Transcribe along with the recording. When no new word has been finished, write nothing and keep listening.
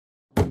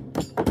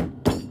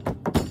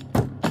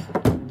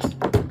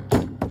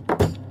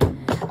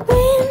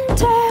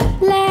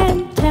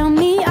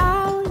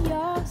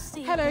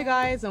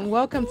guys, and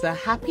welcome to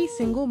Happy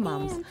Single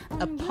Mums,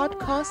 a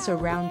podcast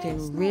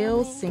surrounding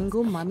real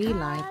single mummy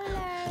life.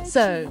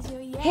 So,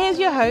 here's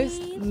your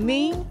host,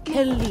 me,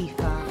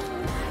 Khalifa.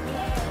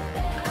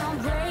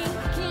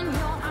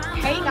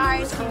 Hey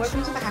guys, and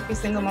welcome to the Happy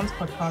Single Mums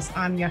podcast.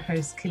 I'm your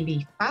host,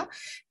 Khalifa.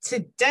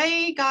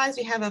 Today, guys,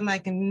 we have a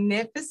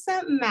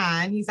magnificent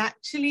man. He's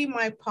actually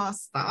my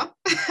pastor.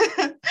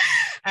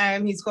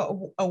 He's got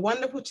a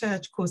wonderful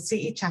church called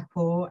City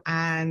Chapel,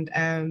 and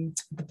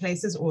the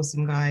place is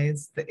awesome,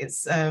 guys.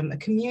 It's a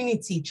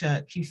community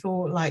church. You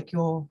feel like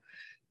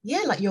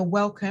you're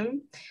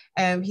welcome.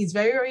 He's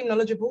very, very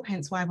knowledgeable,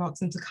 hence why I've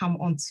asked him to come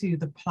onto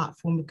the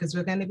platform, because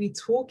we're going to be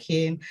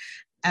talking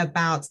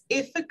about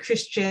if a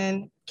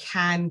Christian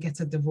can get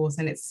a divorce.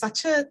 And it's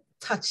such a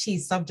touchy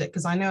subject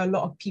because I know a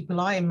lot of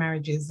people are in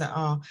marriages that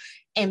are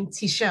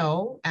empty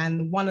shell,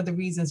 and one of the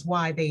reasons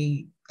why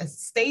they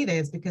stay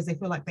there is because they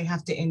feel like they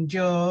have to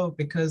endure,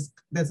 because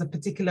there's a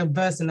particular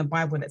verse in the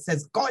Bible that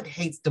says God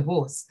hates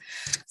divorce.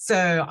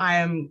 So I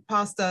am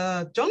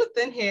Pastor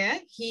Jonathan here.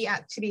 He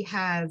actually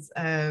has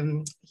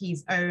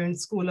his own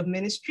school of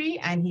ministry,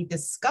 and he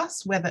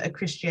discussed whether a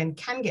Christian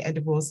can get a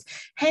divorce,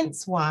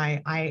 hence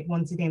why I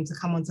wanted him to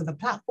come onto the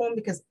platform,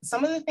 because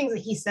some of the things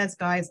that he says,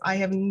 guys, I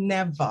have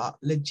never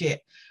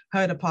legit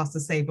heard a pastor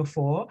say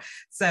before.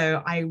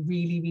 So I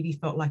really, really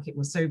felt like it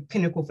was so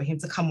pinnacle for him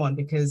to come on,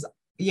 because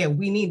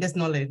we need this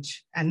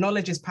knowledge, and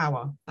knowledge is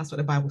power. That's what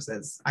the Bible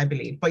says, I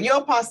believe. But you're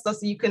a pastor,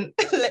 so you can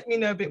let me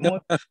know a bit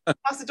more.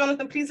 Pastor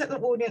Jonathan, please let the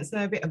audience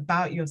know a bit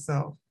about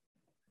yourself.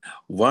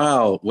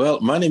 Wow. Well,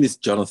 my name is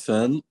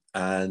Jonathan,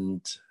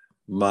 and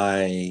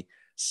my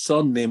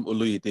surname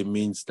Oluyede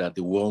means that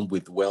the one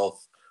with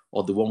wealth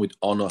or the one with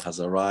honor has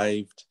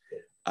arrived.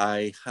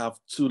 I have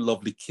two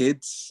lovely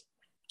kids,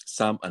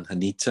 Sam and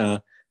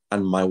Hanita,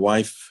 and my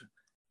wife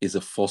is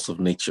a force of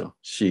nature.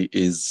 She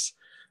is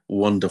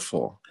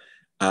wonderful.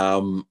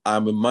 I'm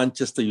a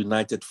Manchester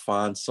United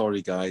fan.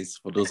 Sorry, guys,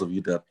 for those of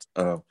you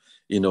that,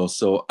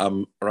 so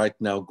I'm right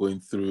now going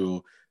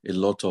through a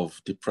lot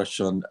of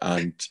depression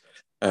and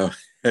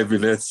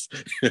heaviness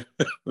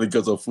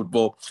because of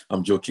football.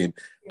 I'm joking.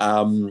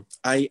 I'm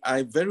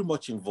very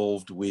much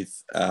involved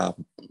with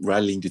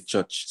rallying the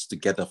church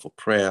together for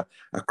prayer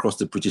across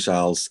the British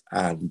Isles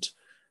and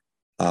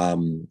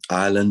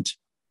Ireland.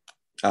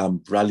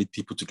 Rallied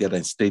people together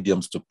in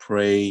stadiums to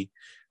pray.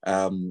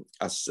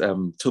 As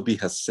Toby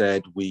has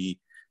said, we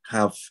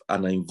have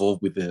and are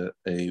involved with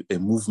a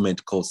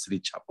movement called City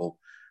Chapel,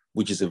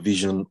 which is a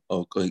vision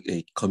of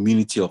a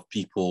community of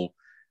people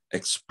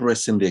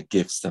expressing their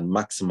gifts and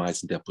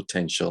maximizing their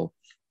potential.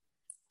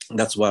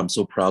 That's why I'm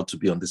so proud to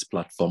be on this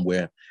platform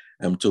where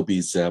Toby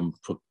is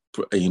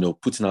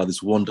putting out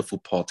these wonderful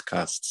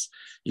podcasts,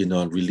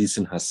 and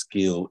releasing her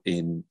skill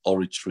in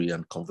oratory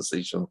and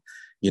conversation,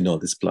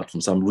 this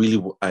platform. So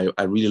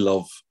I really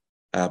love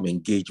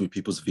engage with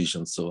people's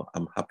vision. So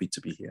I'm happy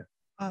to be here.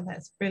 Oh,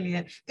 that's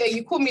brilliant. Yeah,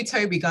 you call me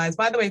Toby, guys.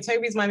 By the way,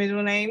 Toby's my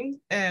middle name.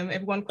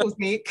 Everyone calls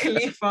me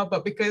Khalifa,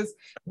 but because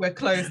we're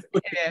close,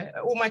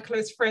 all my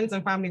close friends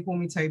and family call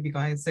me Toby,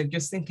 guys. So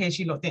just in case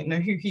you lot didn't know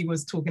who he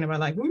was talking about,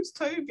 like, who's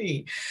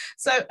Toby?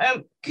 So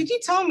could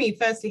you tell me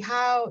firstly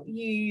how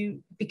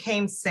you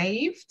became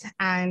saved,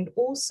 and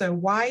also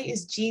why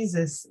is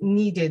Jesus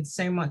needed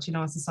so much in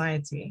our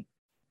society?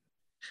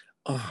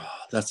 Oh,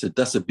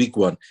 that's a big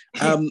one.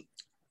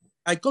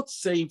 I got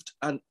saved,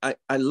 and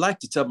I like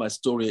to tell my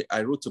story.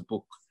 I wrote a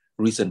book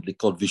recently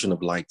called Vision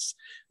of Lights,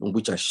 in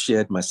which I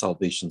shared my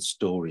salvation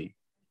story.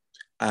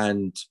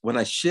 And when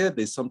I share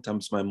this,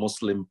 sometimes my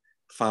Muslim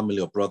family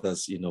or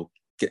brothers,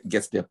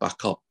 gets their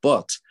back up.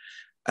 But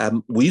I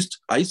used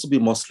to be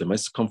Muslim. I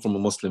used to come from a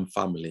Muslim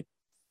family.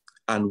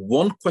 And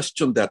one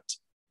question that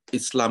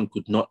Islam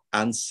could not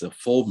answer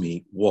for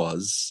me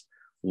was,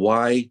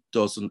 why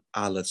doesn't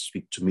Allah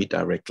speak to me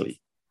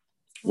directly?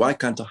 Why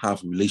can't I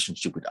have a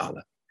relationship with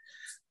Allah?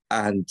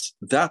 And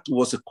that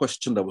was a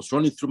question that was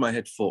running through my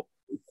head for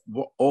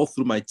all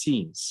through my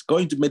teens.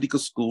 Going to medical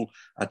school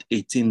at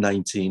 18,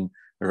 19,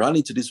 I ran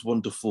into this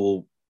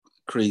wonderful,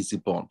 crazy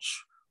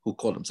bunch who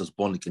call themselves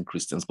born-again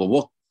Christians. But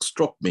what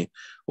struck me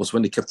was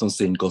when they kept on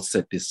saying, God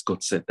said this,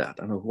 God said that.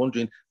 And I was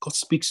wondering, God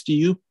speaks to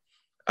you?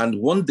 And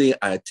one day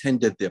I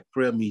attended their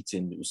prayer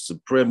meeting. It was a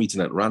prayer meeting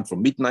that ran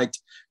from midnight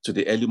to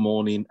the early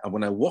morning. And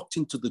when I walked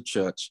into the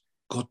church,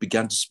 God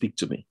began to speak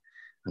to me.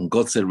 And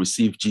God said,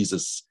 receive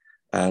Jesus.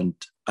 And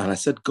I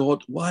said,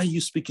 God, why are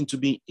you speaking to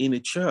me in a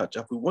church?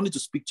 I've been wanting to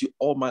speak to you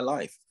all my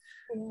life.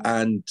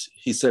 And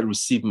he said,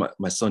 receive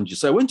my son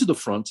Jesus. So I went to the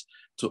front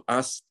to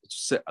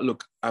say,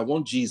 look, I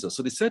want Jesus.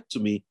 So they said to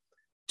me,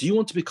 do you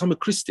want to become a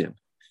Christian?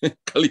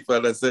 Khalifa,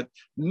 and I said,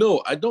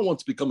 no, I don't want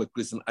to become a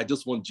Christian. I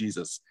just want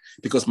Jesus.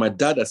 Because my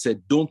dad had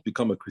said, don't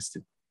become a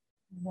Christian.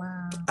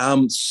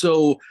 Wow.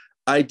 So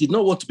I did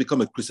not want to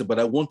become a Christian, but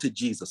I wanted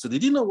Jesus. So they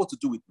didn't know what to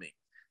do with me.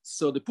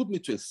 So they put me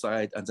to a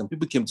side, and some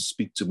people came to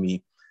speak to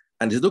me.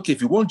 And they said, okay,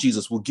 if you want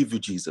Jesus, we'll give you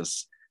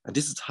Jesus. And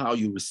this is how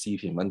you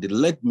receive him. And they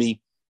led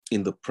me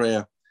in the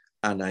prayer,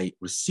 and I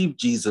received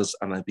Jesus,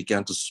 and I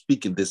began to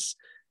speak in this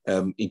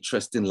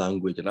interesting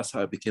language. And that's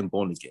how I became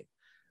born again.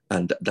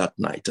 and that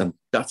night. And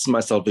that's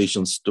my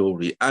salvation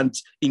story. And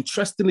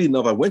interestingly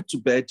enough, I went to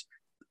bed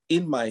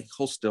in my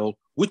hostel,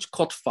 which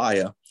caught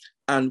fire.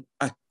 And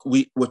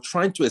we were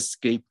trying to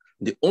escape.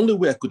 The only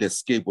way I could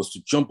escape was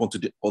to jump onto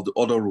the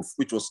other roof,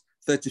 which was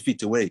 30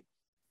 feet away.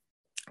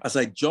 As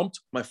I jumped,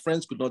 my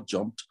friends could not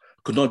jump.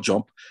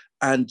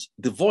 And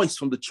the voice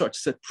from the church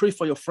said, pray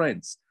for your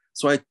friends.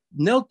 So I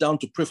knelt down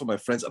to pray for my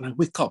friends, and I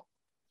wake up.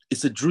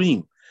 It's a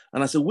dream.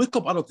 And as I wake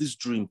up out of this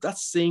dream, that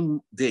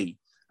same day,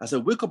 as I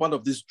wake up out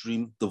of this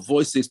dream, the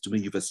voice says to me,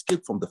 you've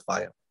escaped from the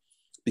fire.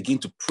 Begin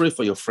to pray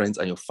for your friends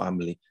and your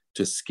family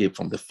to escape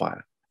from the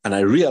fire. And I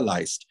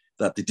realized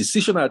that the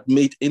decision I had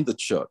made in the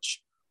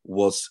church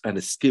was an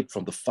escape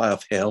from the fire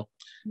of hell.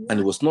 Yeah. And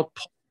it was not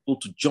possible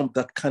to jump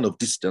that kind of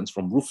distance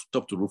from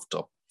rooftop to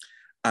rooftop.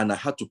 And I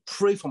had to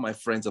pray for my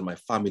friends and my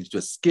family to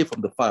escape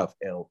from the fire of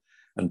hell.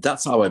 And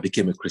that's how I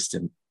became a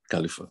Christian,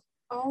 Khalifa.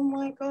 Oh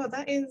my God,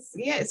 that is,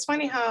 yeah, it's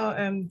funny how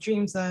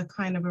dreams are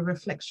kind of a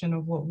reflection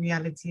of what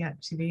reality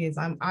actually is.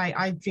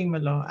 I dream a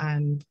lot,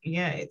 and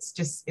yeah,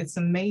 it's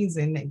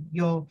amazing that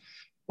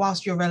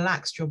whilst you're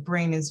relaxed, your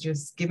brain is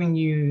just giving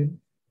you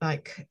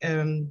like,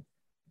 it's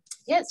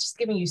just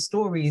giving you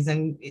stories,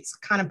 and it's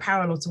kind of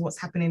parallel to what's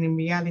happening in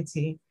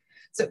reality.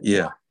 So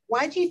yeah.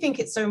 Why do you think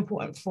it's so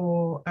important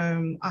for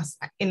us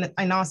in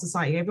our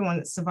society, everyone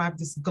that survived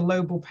this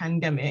global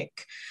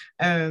pandemic?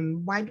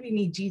 Why do we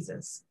need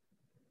Jesus?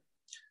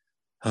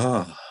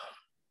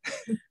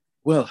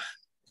 Well,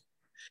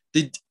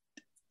 if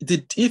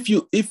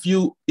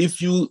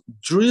you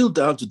drill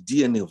down to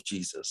DNA of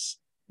Jesus,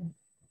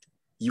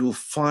 you will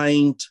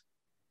find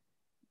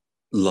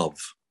love.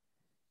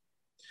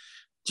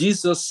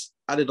 Jesus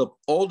added up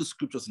all the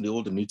scriptures in the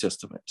Old and New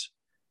Testament,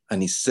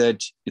 and he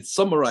said, it's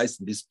summarized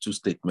in these two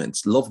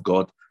statements: love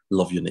God,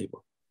 love your neighbor.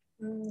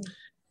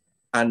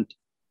 And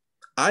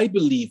I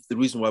believe the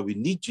reason why we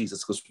need Jesus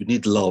is because we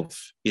need love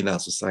in our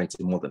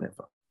society more than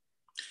ever.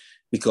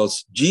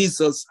 Because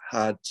Jesus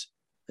had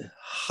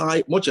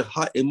a much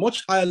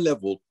higher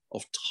level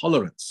of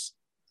tolerance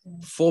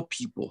for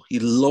people. He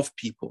loved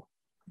people.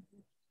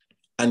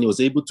 And he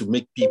was able to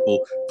make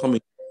people come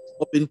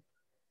in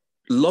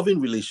loving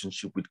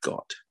relationship with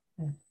God.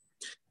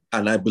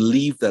 And I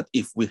believe that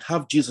if we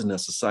have Jesus in our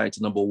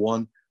society, number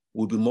one,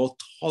 we'll be more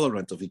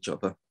tolerant of each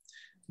other.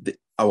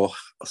 Our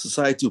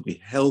society will be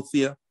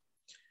healthier.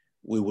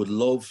 We would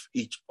love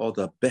each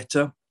other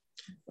better.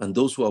 And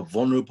those who are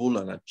vulnerable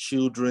and our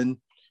children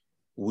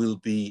will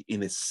be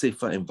in a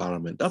safer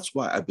environment. That's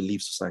why I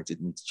believe society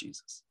needs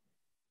Jesus.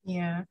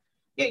 Yeah,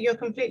 you're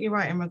completely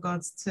right in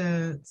regards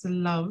to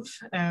love.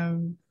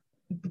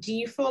 Do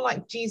you feel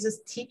like Jesus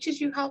teaches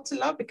you how to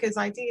love? Because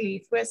ideally,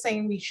 if we're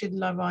saying we should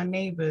love our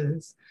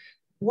neighbors,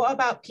 what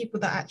about people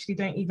that actually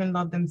don't even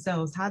love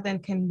themselves? How then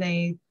can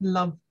they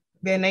love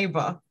their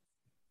neighbor?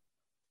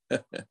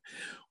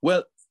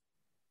 Well,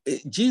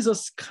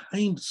 Jesus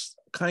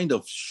kind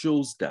of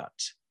shows that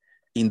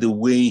in the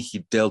way he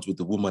dealt with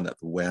the woman at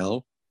the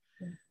well,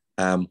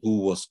 who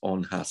was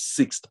on her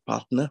sixth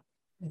partner,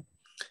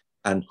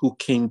 and who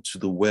came to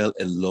the well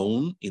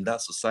alone. In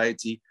that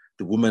society,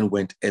 the woman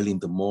went early in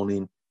the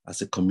morning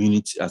as a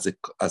community,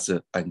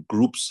 and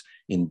groups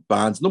in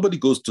bands. Nobody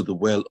goes to the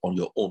well on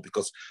your own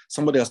because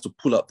somebody has to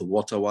pull out the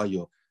water while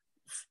you're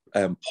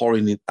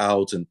pouring it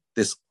out, and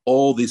there's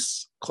all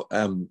this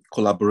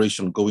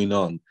collaboration going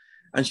on.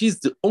 And she's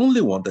the only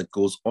one that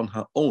goes on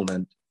her own.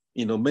 And,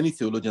 many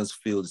theologians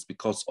feel it's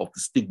because of the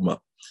stigma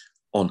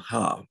on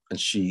her, and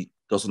she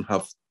doesn't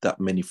have that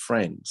many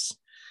friends.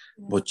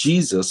 Yeah. But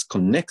Jesus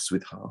connects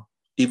with her,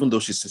 even though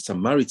she's a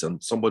Samaritan,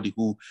 somebody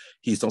who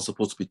he's not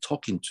supposed to be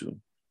talking to.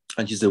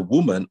 And she's a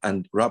woman,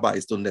 and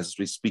rabbis don't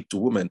necessarily speak to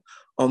women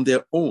on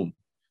their own.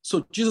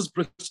 So Jesus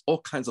breaks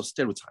all kinds of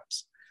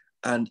stereotypes.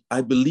 And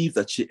I believe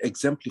that she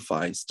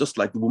exemplifies, just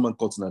like the woman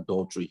caught in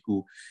adultery,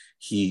 who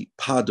he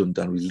pardoned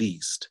and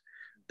released.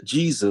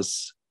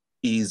 Jesus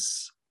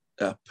is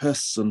a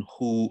person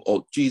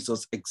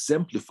Jesus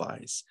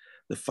exemplifies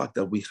the fact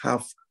that we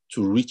have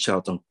to reach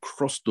out and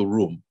cross the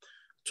room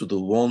to the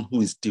one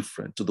who is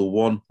different, to the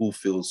one who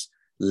feels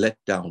let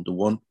down, the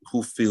one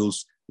who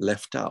feels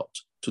left out,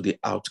 to the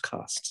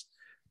outcasts.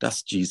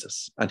 That's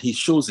Jesus. And he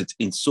shows it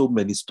in so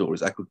many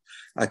stories.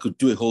 I could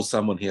do a whole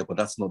sermon here, but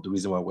that's not the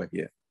reason why we're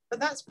here. But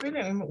that's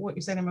brilliant what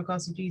you said in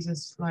regards to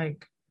Jesus,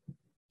 like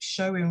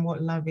showing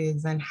what love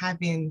is and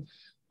having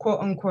quote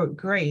unquote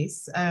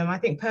grace. I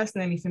think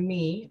personally for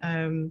me,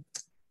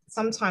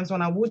 sometimes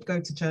when I would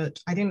go to church,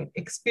 I didn't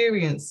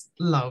experience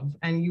love.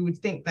 And you would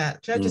think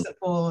that church isn't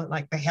for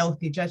like the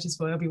healthy, church is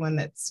for everyone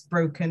that's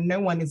broken. No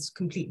one is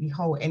completely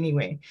whole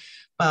anyway.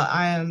 But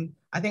I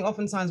think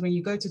oftentimes when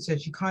you go to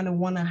church, you kind of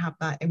want to have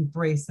that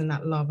embrace and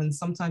that love. And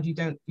sometimes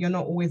you're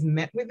not always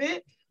met with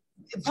it.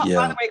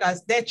 By the way,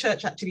 guys, their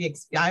church actually,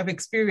 I've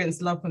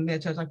experienced love from their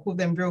church. I call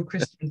them real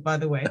Christians, by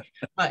the way.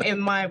 But in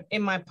my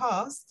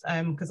past,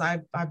 because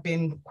I've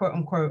been quote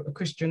unquote a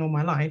Christian all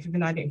my life, even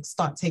though I didn't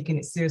start taking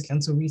it seriously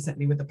until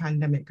recently with the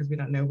pandemic, because we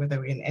don't know whether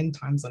we're in end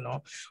times or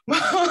not.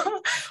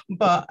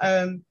 But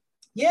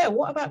yeah,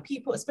 what about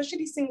people,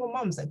 especially single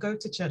moms that go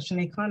to church and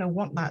they kind of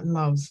want that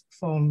love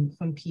from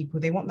people?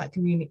 They want that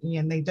community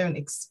and they don't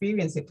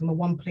experience it from the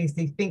one place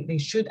they think they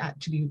should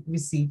actually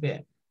receive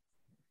it.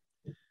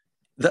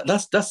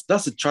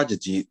 That's a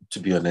tragedy, to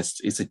be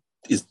honest.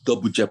 It's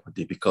double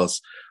jeopardy,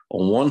 because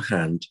on one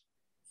hand,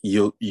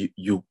 you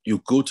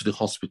go to the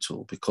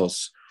hospital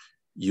because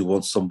you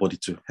want somebody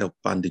to help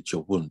bandage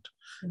your wound.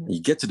 Mm-hmm.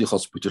 You get to the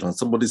hospital and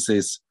somebody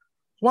says,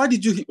 why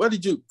did you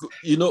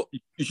you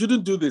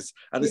shouldn't do this,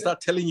 and they start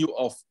telling you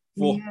off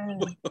for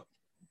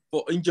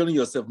for injuring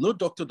yourself. No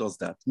doctor does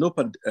that. No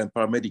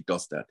paramedic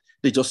does that.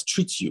 They just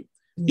treat you,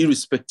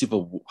 irrespective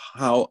of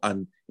how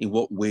and in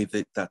what way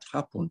that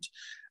happened.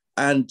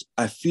 And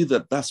I feel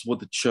that that's what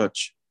the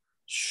church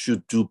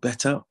should do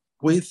better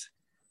with,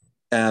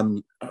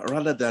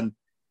 rather than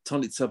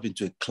turn itself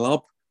into a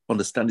club.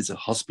 Understand it's a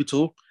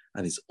hospital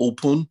and it's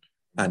open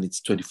and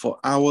it's 24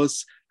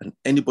 hours and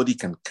anybody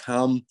can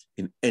come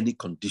in any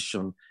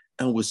condition,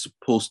 and we're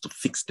supposed to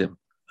fix them,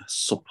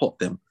 support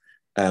them,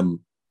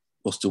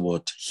 what's the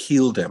word?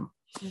 Heal them,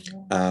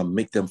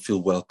 make them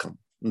feel welcome.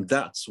 And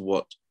that's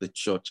what the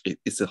church is.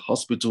 It's a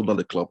hospital, not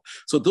a club.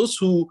 So those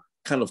who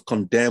kind of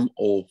condemn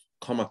or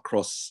come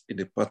across in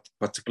a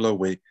particular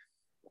way,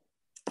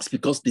 it's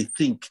because they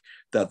think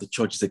that the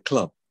church is a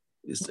club.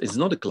 It's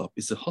not a club,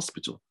 it's a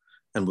hospital.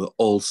 And we're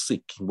all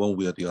sick in one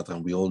way or the other,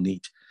 and we all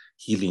need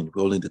healing.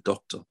 We all need a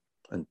doctor,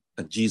 and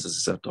Jesus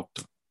is our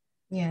doctor.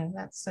 Yeah,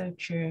 that's so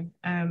true.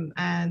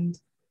 And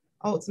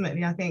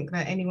ultimately, I think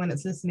that anyone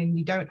that's listening,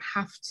 you don't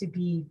have to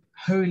be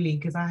holy,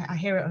 because I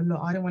hear it a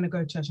lot. I don't want to go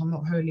to church. I'm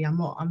not holy. I'm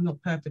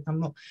not perfect.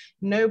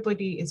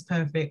 Nobody is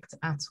perfect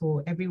at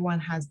all.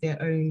 Everyone has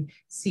their own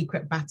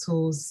secret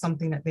battles,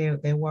 something that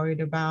they're worried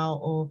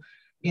about, or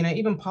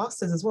even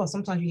pastors as well.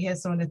 Sometimes you hear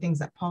some of the things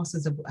that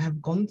pastors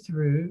have gone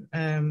through,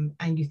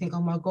 and you think, oh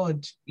my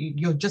God,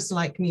 you're just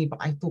like me.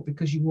 But I thought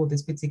because you wore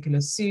this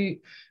particular suit,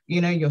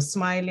 you're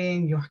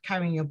smiling, you're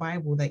carrying your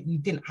Bible, that you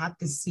didn't have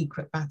this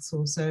secret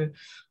battle. So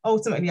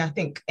ultimately, I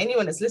think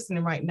anyone that's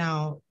listening right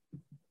now,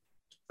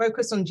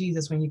 focus on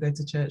Jesus when you go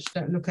to church.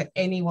 Don't look at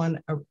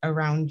anyone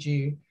around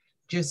you.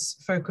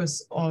 Just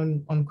focus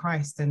on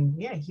Christ, and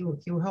yeah,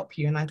 he'll help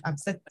you. And I've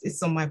said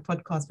this on my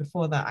podcast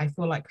before, that I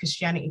feel like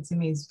Christianity to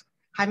me is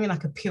having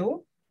like a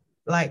pill,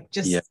 like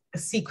just a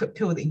secret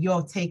pill that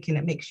you're taking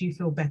that makes you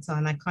feel better.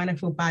 And I kind of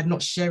feel bad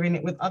not sharing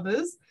it with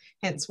others.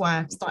 Hence why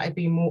I've started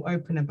being more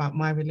open about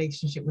my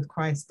relationship with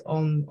Christ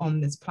on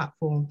this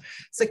platform.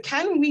 So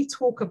can we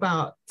talk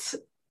about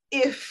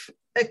if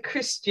a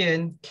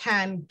Christian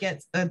can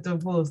get a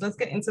divorce? Let's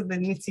get into the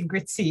nitty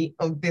gritty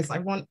of this. I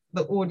want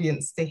the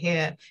audience to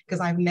hear, because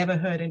I've never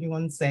heard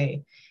anyone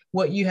say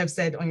what you have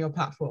said on your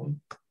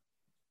platform.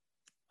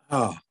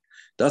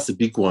 That's a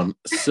big one.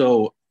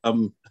 So let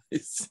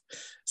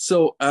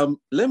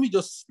me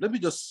just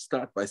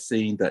start by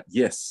saying that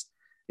yes,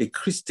 a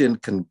Christian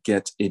can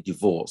get a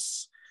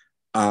divorce.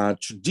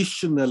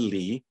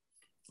 Traditionally,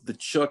 the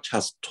church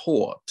has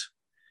taught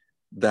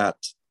that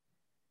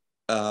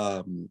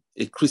a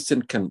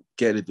Christian can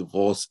get a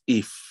divorce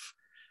if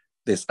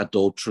there's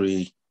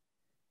adultery,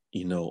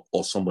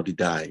 or somebody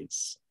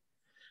dies.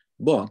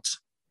 But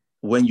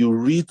when you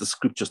read the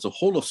scriptures, the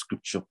whole of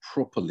scripture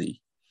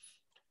properly,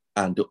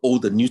 and the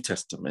Old and New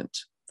Testament,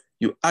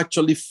 you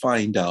actually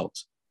find out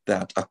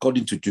that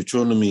according to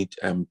Deuteronomy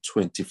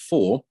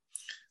 24,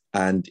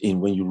 and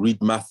when you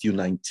read Matthew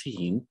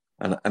 19,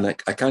 and I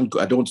can't go,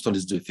 I don't want to turn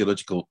this into a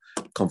theological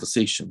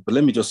conversation, but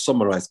let me just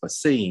summarize by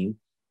saying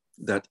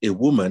that a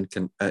woman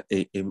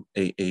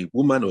a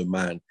woman or a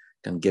man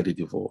can get a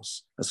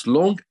divorce as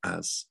long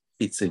as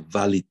it's a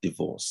valid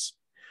divorce.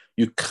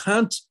 You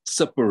can't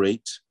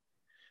separate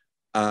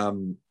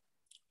and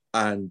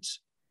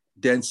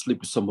then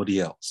sleep with somebody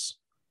else.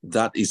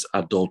 That is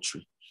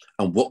adultery.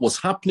 And what was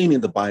happening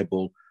in the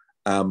Bible,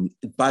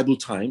 Bible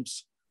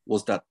times,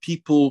 was that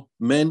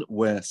men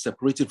were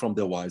separated from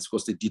their wives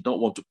because they did not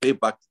want to pay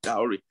back the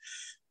dowry.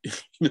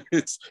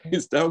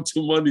 It's down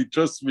to money,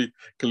 trust me,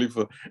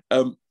 Khalifa.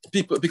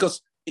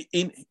 Because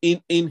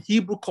in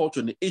Hebrew culture,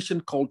 in the Asian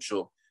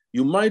culture,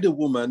 you married a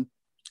woman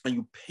and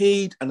you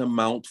paid an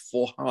amount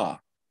for her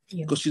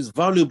because she's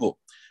valuable.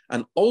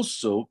 And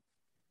also,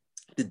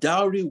 the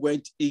dowry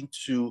went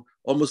into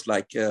almost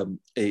like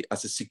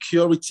as a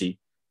security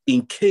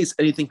in case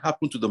anything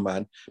happened to the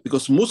man,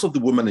 because most of the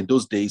women in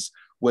those days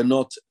were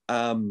not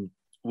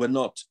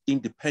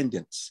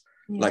independent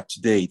like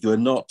today. They were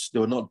not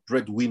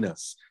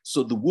breadwinners.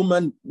 So the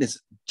woman,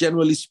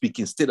 generally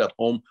speaking, stayed at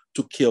home,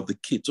 took care of the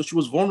kids. So she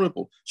was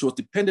vulnerable. She was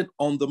dependent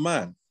on the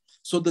man.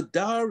 So the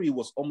dowry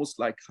was almost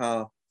like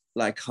her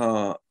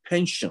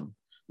pension,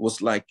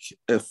 was like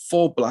a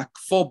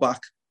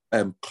fallback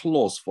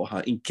clause for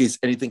her in case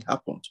anything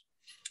happened.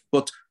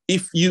 But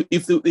if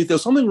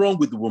there's something wrong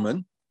with the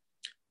woman,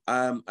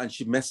 and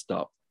she messed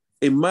up,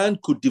 a man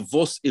could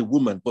divorce a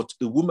woman, but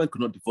a woman could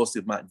not divorce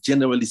a man,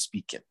 generally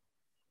speaking.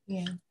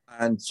 Yeah.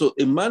 And so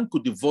a man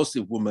could divorce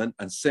a woman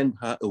and send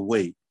her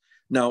away.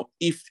 Now,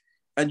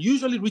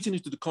 usually written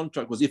into the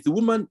contract was if the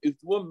woman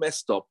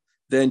messed up,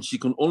 then she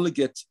can only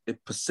get a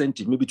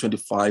percentage, maybe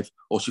 25,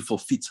 or she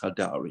forfeits her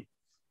dowry.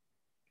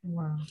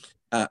 Wow.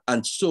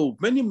 And so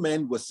many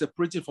men were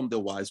separated from their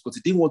wives because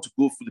they didn't want to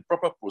go through the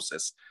proper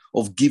process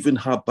of giving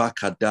her back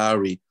her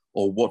dowry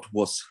or what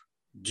was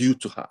due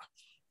to her.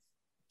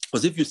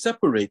 Because if you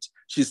separate,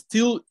 she's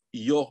still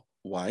your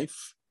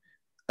wife,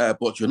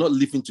 but you're not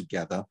living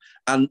together,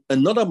 and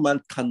another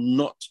man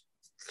cannot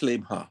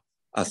claim her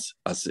as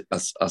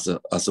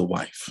a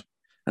wife.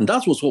 And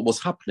that was what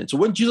was happening. So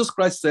when Jesus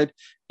Christ said,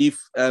 if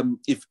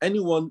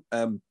anyone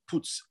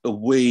puts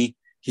away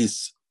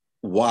his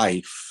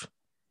wife,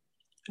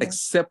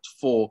 except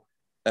for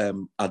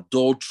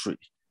adultery,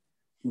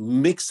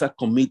 makes her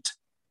commit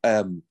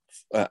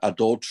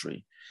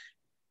adultery,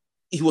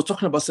 he was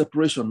talking about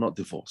separation, not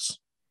divorce.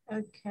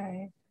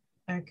 Okay.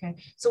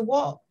 So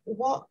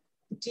what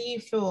do you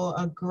feel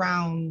are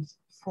grounds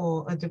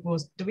for a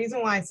divorce? The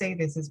reason why I say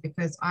this is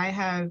because I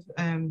have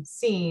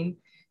seen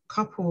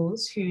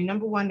couples who,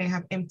 number one, they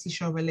have empty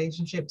shell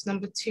relationships.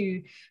 Number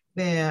two,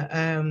 their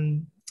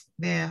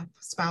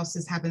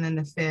spouses having an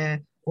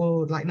affair,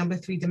 or like number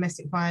three,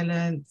 domestic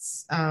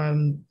violence,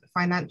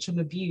 financial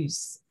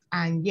abuse.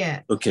 And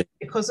yet,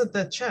 because of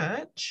the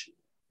church,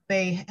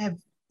 they have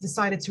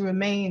decided to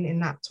remain in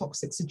that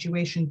toxic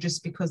situation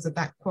just because of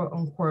that quote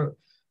unquote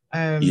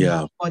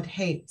God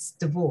hates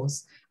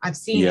divorce. I've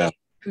seen it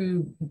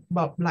through,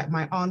 well, like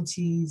my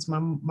aunties, my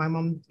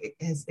mom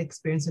has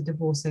experienced a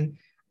divorce, and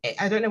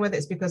I don't know whether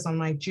it's because I'm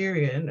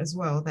Nigerian as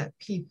well, that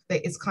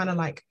it's kind of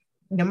like,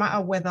 no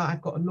matter whether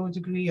I've got a law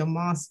degree, a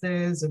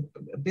master's,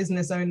 a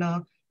business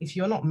owner, if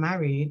you're not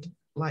married,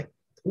 like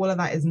all of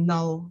that is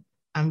null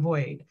and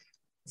void.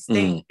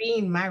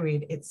 Being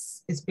married,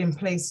 it's been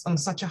placed on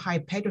such a high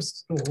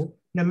pedestal,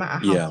 no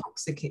matter how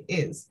toxic it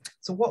is.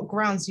 So what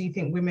grounds do you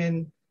think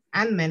women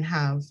and men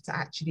have to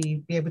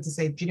actually be able to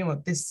say, do you know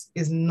what, this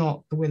is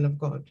not the will of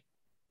God?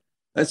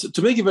 And so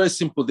to make it very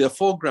simple, there are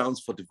 4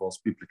 grounds for divorce,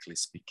 biblically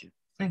speaking.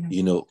 Okay.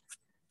 You know,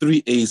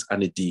 3 A's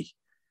and a D: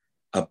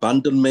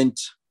 abandonment,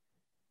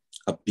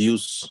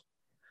 abuse,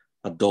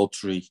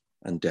 adultery,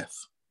 and death.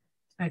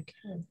 Okay.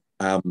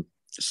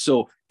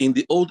 So in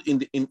the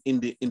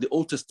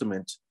Old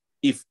Testament,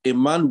 if a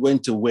man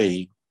went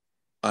away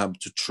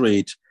to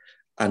trade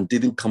and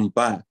didn't come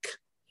back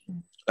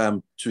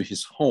to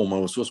his home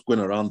and was just going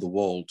around the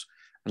world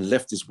and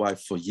left his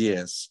wife for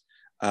years,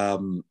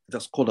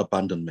 that's called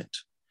abandonment.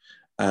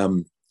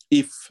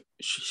 If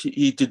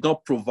he did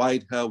not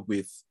provide her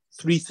with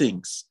 3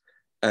 things,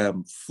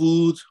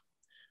 food,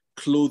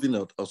 clothing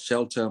or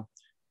shelter,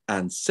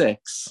 and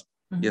sex,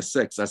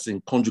 sex as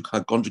in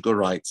conjugal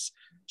rights,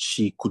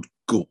 she could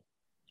go.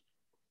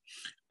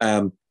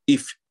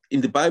 If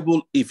in the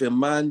Bible, if a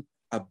man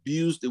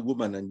abused a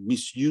woman and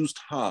misused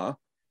her,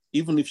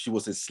 even if she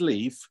was a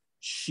slave,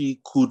 she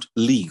could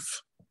leave.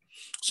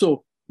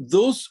 So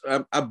those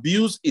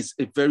abuse is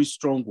a very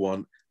strong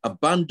one.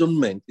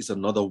 Abandonment is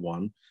another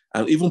one.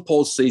 And even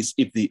Paul says,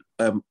 if the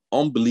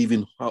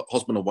unbelieving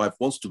husband or wife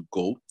wants to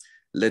go,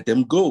 let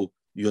them go.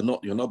 You're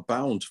not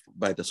bound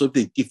by that. So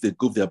if they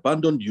go, they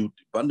abandon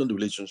the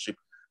relationship,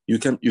 you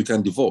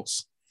can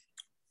divorce.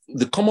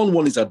 The common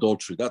one is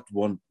adultery. That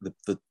one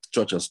the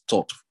church has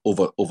taught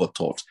over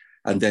taught,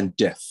 and then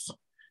death.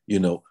 You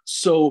know,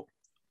 so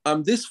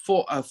these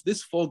four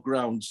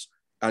grounds,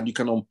 and you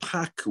can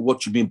unpack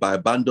what you mean by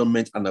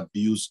abandonment and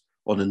abuse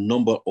on a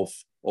number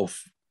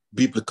of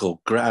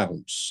biblical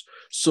grounds.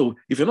 So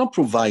if you're not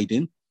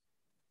providing,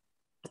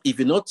 if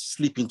you're not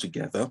sleeping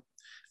together,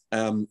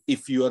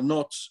 if you are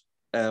not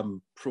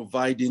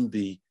providing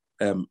the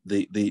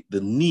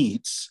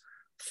needs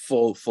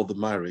for the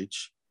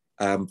marriage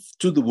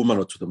to the woman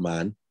or to the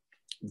man,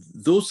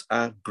 those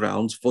are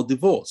grounds for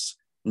divorce.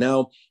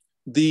 Now,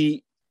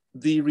 the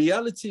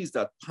reality is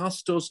that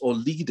pastors or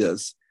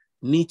leaders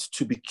need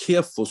to be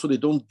careful so they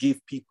don't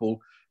give people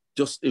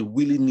just a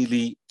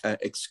willy-nilly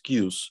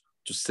excuse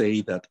to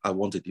say that I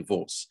want a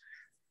divorce.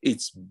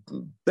 It's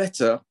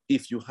better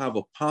if you have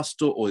a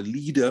pastor or a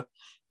leader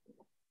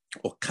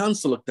or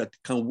counselor that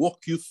can walk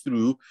you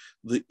through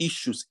the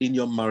issues in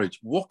your marriage.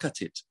 Work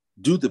at it.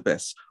 Do the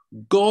best.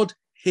 God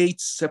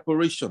hates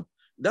separation.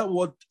 That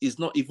word is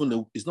not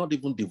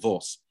even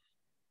divorce.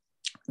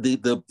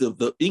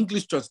 The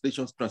English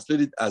translations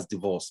translated as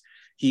divorce.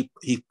 He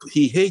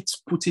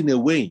hates putting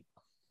away,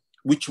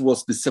 which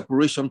was the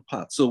separation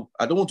part. So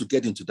I don't want to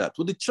get into that.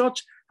 So the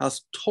church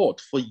has taught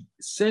for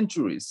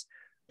centuries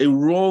a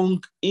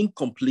wrong,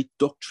 incomplete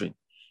doctrine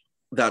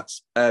that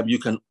you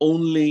can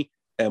only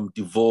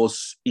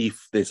divorce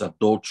if there's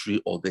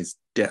adultery or there's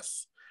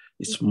death.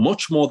 It's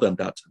much more than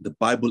that. The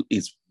Bible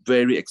is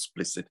very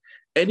explicit.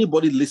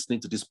 Anybody listening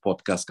to this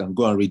podcast can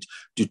go and read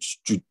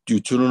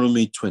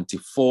Deuteronomy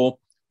 24,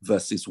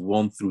 verses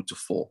 1 through to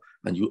 4,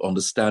 and you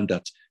understand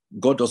that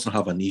God doesn't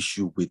have an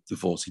issue with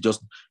divorce. He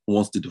just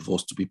wants the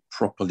divorce to be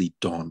properly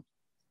done.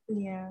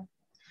 Yeah.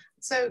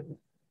 So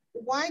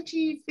why do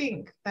you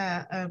think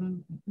that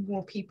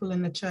more people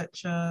in the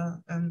church are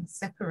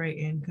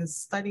separating? Because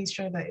studies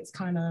show that it's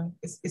kind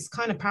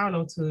of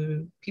parallel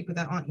to people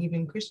that aren't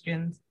even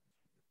Christians.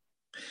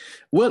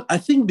 Well, I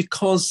think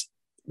because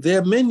there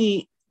are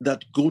many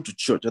that go to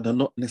church and are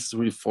not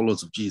necessarily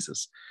followers of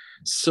Jesus.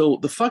 So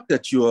the fact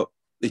that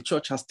the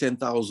church has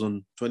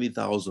 10,000,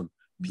 20,000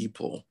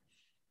 people,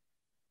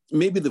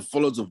 maybe the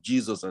followers of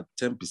Jesus are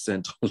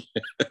 10% or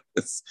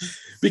less.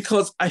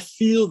 Because I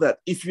feel that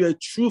if you're a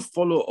true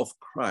follower of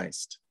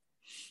Christ,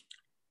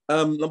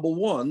 number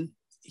one,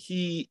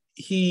 he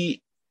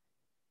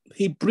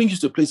brings you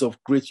to a place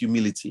of great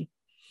humility.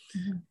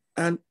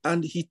 Mm-hmm.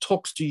 And he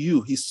talks to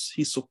you, he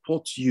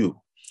supports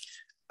you.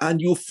 And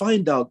you'll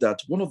find out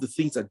that one of the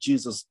things that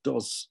Jesus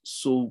does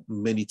so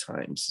many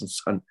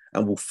times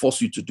and will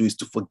force you to do is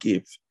to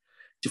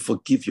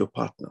forgive your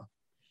partner.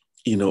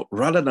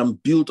 Rather than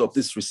build up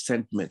this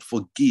resentment,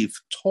 forgive,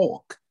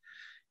 talk.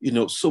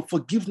 So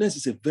forgiveness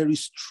is a very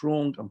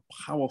strong and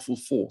powerful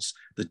force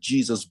that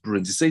Jesus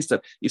brings. He says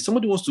that if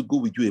somebody wants to go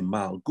with you a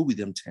mile, go with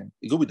them 10,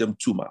 go with them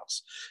 2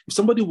 miles. If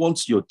somebody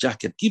wants your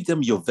jacket, give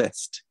them your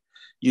vest.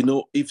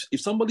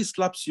 If somebody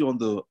slaps you on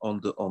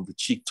the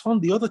cheek,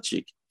 turn the other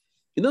cheek.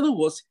 In other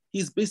words,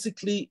 he's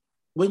basically,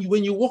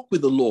 when you walk with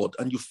the Lord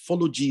and you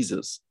follow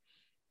Jesus,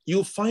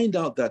 you'll find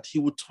out that he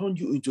will turn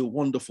you into a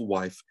wonderful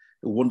wife,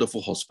 a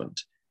wonderful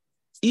husband,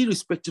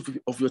 irrespective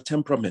of your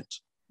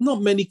temperament.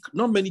 Not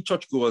many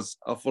churchgoers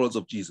are followers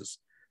of Jesus.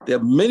 There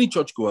are many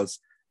churchgoers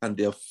and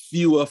there are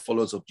fewer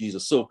followers of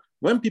Jesus. So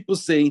when people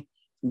say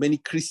many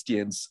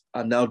Christians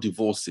are now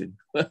divorcing,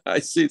 I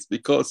say it's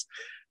because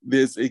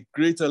there's a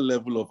greater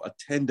level of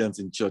attendance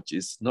in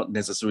churches, not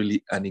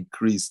necessarily an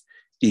increase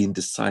in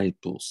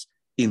disciples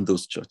in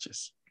those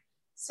churches.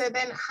 So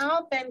then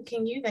how then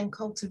can you then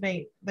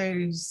cultivate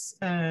those,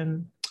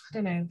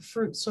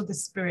 fruits of the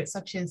Spirit,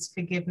 such as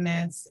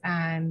forgiveness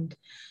and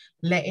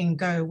letting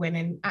go, when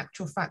in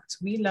actual fact,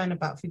 we learn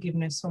about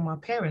forgiveness from our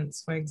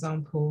parents, for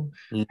example,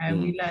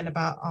 and we learn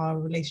about our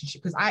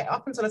relationship. Because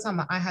up until the time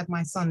that I had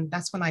my son,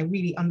 that's when I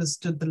really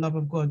understood the love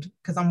of God,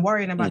 because I'm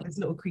worrying about this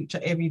little creature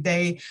every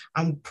day.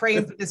 I'm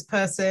praying for this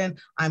person,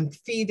 I'm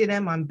feeding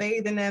him, I'm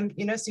bathing him,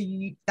 so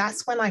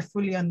that's when I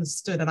fully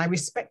understood, and I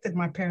respected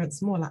my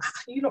parents more, like,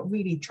 you lot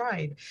really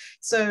tried.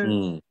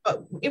 So,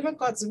 but in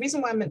regards, the reason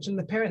why I mentioned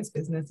the parents'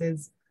 business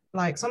is,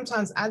 like,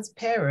 sometimes as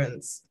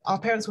parents, our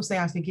parents will say,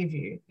 I forgive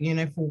you,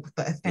 for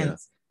the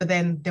offense, but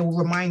then they will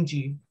remind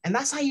you, and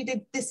that's how you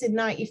did this in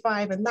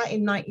 95 and that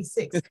in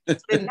 96.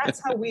 And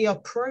that's how we are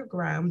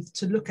programmed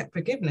to look at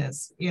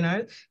forgiveness,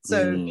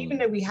 So even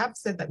though we have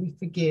said that we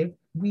forgive,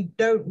 we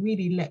don't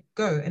really let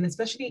go. And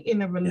especially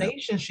in a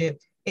relationship,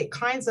 it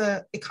kind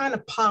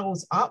of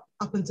piles up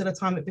until the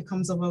time it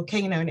becomes a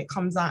volcano and it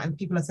comes out and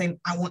people are saying,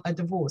 I want a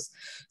divorce.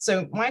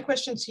 So my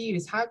question to you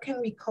is, how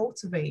can we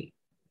cultivate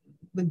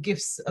the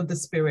gifts of the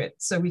Spirit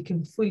so we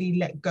can fully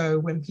let go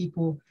when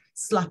people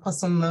slap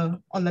us on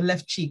the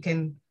left cheek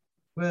and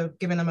we're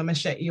giving them a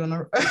machete on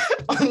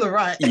the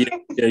right? Yeah.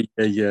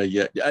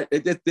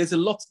 There's a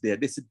lot there.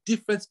 There's a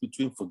difference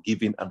between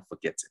forgiving and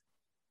forgetting.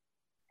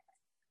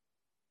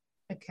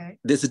 Okay.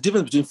 There's a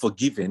difference between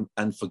forgiving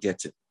and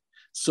forgetting.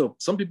 So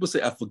some people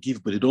say, I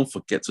forgive, but they don't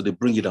forget. So they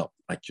bring it up,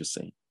 like you're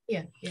saying.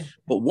 Yeah.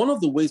 But one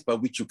of the ways by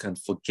which you can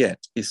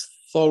forget is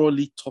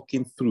thoroughly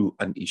talking through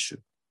an issue.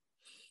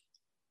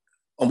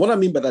 And what I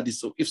mean by that is,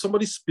 so if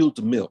somebody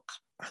spilled milk,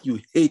 you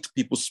hate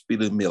people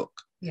spilling milk.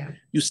 Yeah.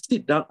 You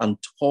sit down and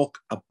talk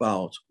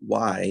about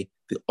why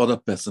the other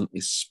person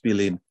is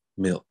spilling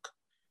milk.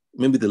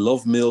 Maybe they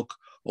love milk,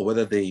 or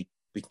whether they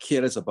be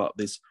careless about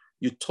this.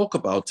 You talk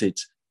about it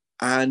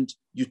and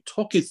you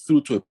talk it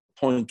through to a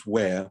point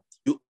where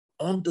you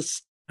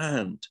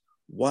understand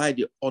why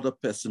the other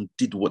person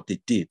did what they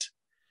did.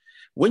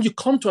 When you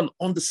come to an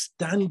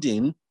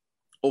understanding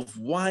of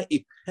why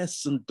a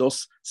person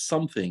does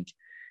something,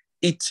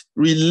 it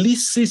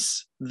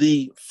releases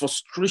the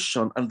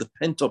frustration and the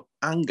pent-up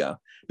anger.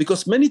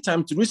 Because many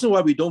times the reason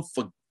why we don't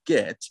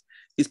forget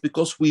is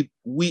because we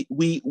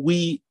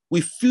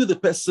feel the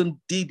person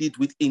did it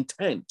with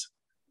intent.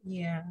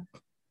 Yeah.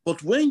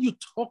 But when you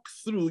talk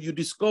through, you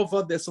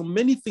discover there's so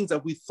many things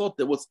that we thought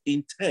there was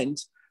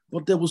intent,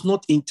 but there was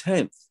not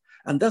intent.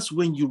 And that's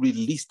when you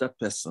release that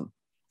person.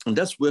 And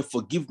that's where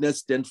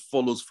forgiveness then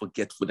follows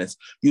forgetfulness.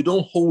 You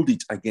don't hold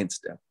it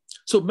against them.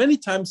 So many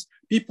times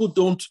people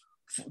don't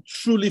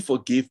truly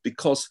forgive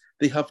because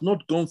they have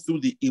not gone through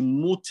the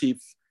emotive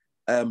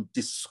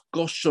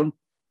discussion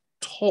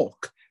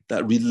talk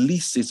that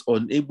releases or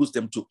enables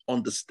them to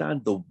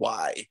understand the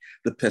why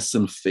the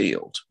person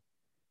failed.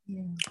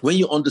 Yeah. When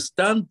you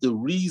understand the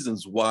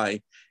reasons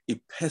why a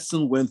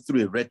person went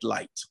through a red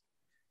light,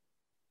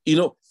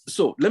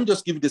 so let me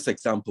just give you this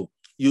example.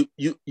 You're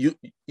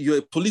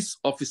a police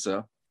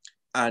officer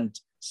and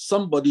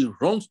somebody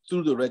runs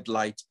through the red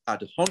light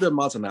at 100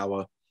 miles an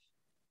hour,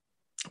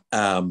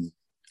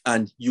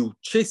 and you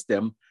chase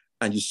them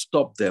and you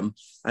stop them.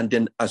 And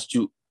then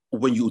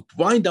when you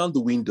wind down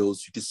the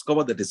windows, you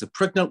discover that there's a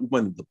pregnant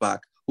woman in the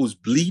back who's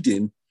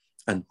bleeding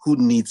and who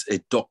needs a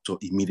doctor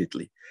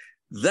immediately.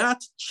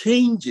 That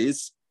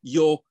changes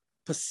your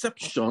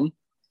perception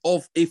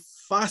of a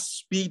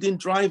fast-speeding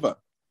driver.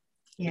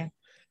 Yeah.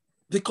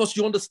 Because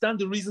you understand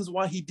the reasons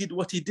why he did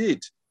what he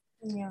did.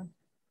 Yeah.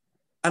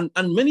 And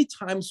many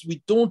times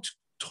we don't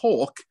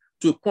talk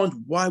to a point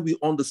why we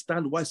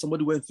understand why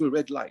somebody went through a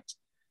red light.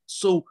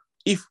 So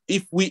if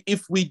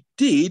we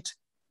did,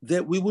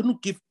 that we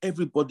wouldn't give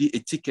everybody a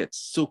ticket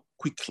so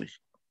quickly.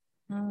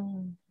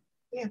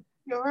 Yeah,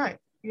 you're right.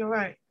 You're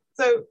right.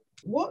 So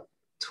what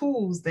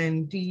tools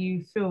then do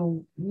you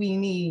feel we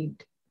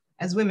need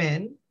as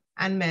women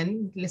and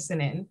men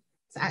listening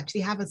to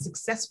actually have a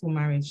successful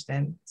marriage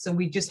then? So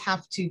we just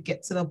have to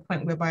get to the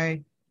point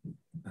whereby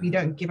we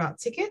don't give out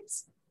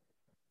tickets?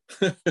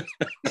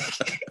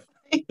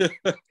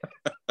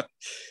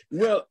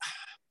 Well,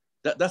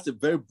 that's a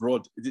very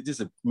broad, this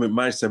is a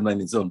marriage seminar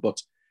in its own,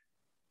 but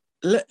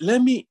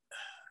let me,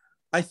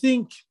 I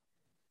think,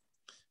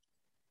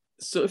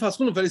 so if I was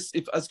going to be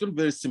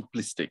very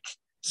simplistic,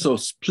 so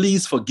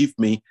please forgive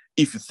me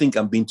if you think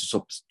I'm being too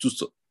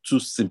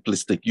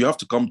simplistic. You have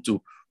to come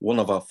to one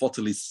of our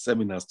Fortalist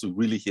seminars to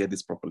really hear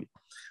this properly.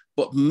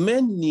 But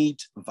men need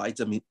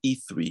vitamin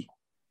E3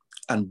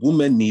 and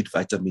women need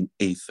vitamin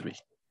A3.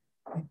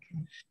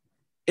 Okay.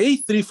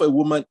 A3 for a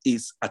woman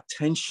is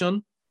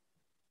attention,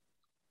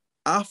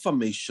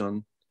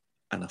 affirmation,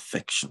 and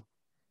affection.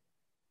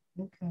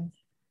 Okay.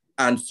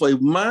 And for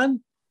a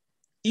man,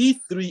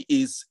 E3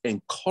 is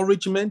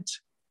encouragement,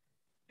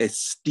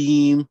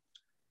 esteem,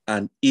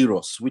 and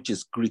eros, which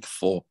is Greek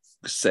for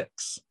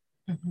sex.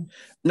 Mm-hmm.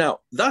 Now,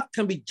 that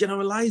can be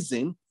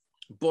generalizing,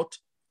 but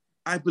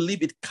I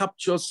believe it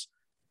captures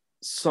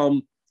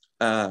some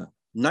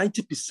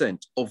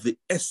 90% of the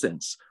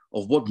essence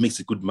of what makes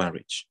a good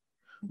marriage,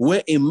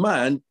 where a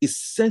man is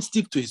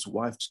sensitive to his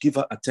wife to give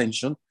her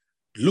attention,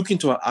 look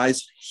into her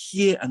eyes,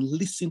 hear and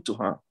listen to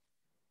her.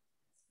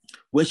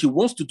 When she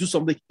wants to do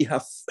something,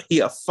 he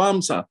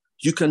affirms her.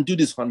 You can do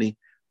this, honey.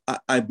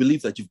 I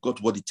believe that you've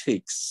got what it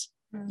takes.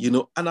 You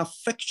know, an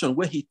affection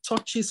where he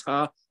touches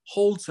her,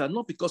 holds her,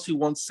 not because he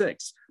wants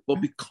sex, but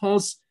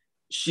because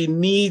she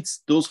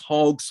needs those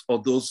hugs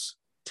or those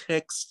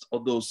texts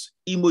or those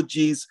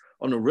emojis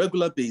on a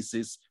regular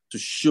basis to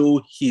show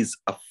his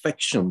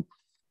affection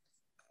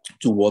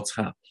towards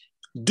her.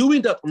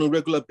 Doing that on a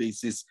regular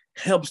basis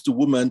helps the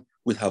woman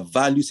with her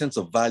value, sense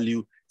of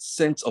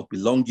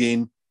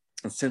belonging,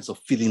 and sense of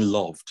feeling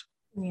loved.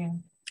 Yeah.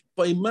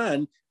 For a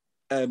man,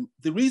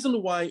 the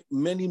reason why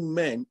many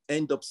men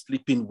end up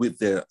sleeping with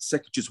their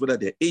secretaries, whether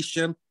they're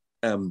Asian,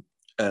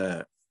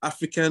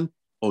 African,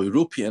 or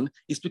European,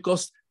 is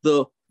because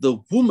the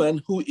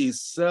woman who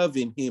is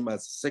serving him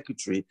as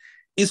secretary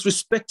is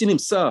respecting him.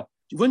 Sir,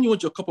 when you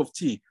want your cup of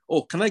tea,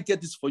 oh, can I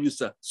get this for you,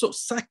 sir? So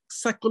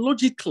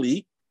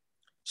psychologically,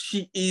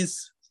 she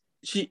is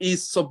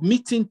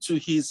submitting to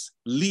his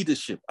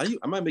leadership.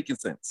 Am I making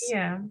sense?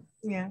 Yeah,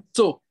 yeah.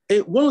 So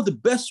one of the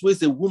best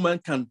ways a woman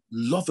can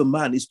love a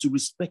man is to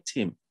respect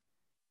him.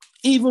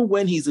 Even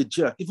when he's a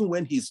jerk, even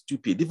when he's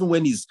stupid, even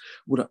when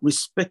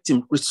respect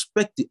him,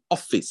 respect the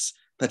office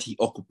that he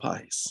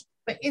occupies.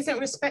 But isn't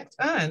respect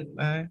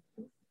earned?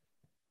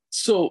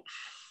 So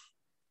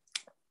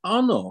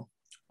honor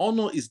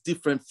is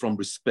different from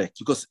respect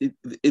because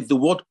the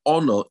word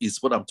honor is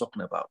what I'm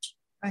talking about.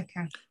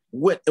 Okay.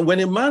 When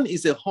a man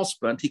is a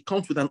husband, he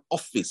comes with an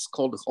office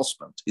called a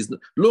husband. He's no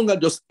longer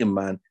just a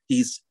man,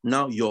 he's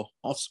now your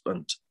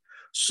husband.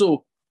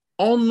 So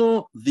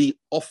honor the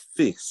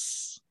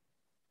office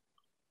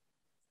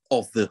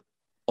of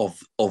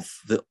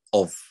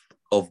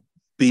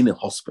being a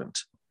husband.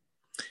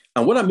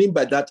 And what I mean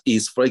by that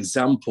is, for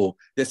example,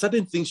 there's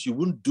certain things you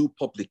wouldn't do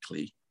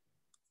publicly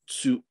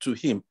to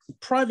him.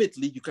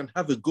 Privately, you can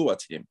have a go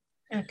at him.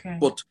 Okay.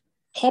 But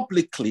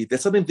publicly,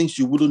 there's certain things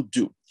you wouldn't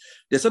do.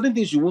 There's certain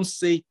things you won't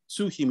say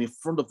to him in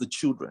front of the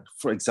children.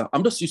 For example,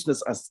 I'm just using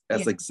this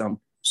as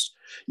examples.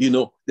 You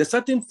know, there's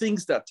certain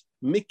things that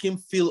make him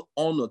feel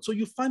honored. So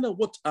you find out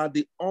what are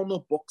the honor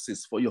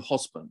boxes for your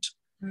husband.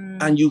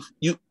 And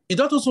it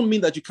doesn't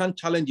mean that you can't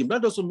challenge him.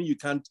 That doesn't mean you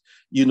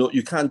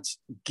can't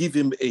give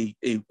him a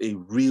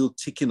real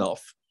ticking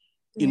off.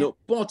 You know,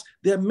 but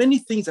there are many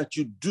things that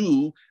you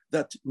do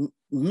that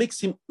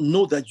makes him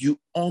know that you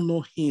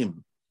honor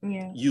him.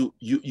 Yeah.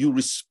 You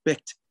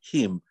respect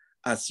him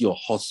as your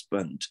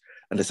husband.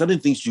 And there's certain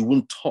things you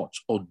won't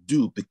touch or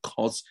do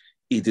because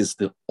it is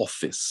the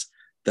office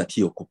that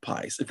he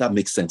occupies. If that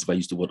makes sense, if I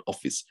use the word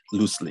office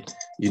loosely,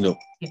 you know.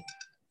 Yeah.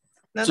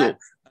 No, so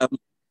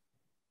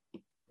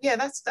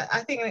I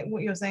think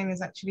what you're saying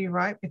is actually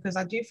right, because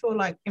I do feel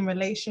like in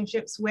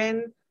relationships,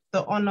 when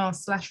the honor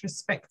 /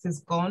 respect is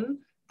gone,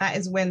 that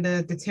is when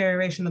the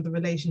deterioration of the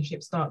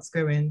relationship starts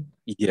going.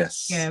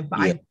 Yes. Yeah, but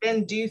I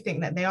then do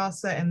think that there are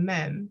certain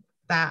men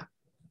that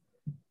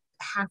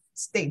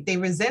they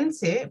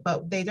resent it,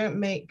 but they don't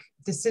make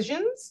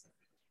decisions.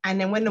 And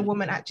then when the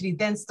woman actually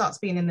then starts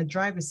being in the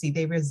driver's seat,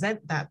 they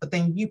resent that. But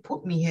then you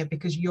put me here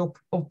because you're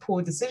of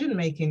poor decision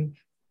making,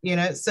 you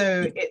know?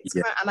 So it's,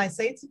 and I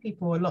say to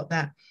people a lot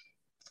that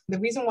the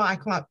reason why I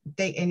can't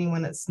date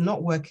anyone that's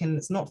not working,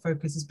 that's not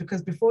focused, is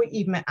because before he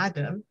even met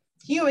Adam,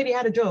 he already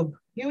had a job.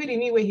 He already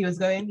knew where he was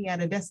going. He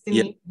had a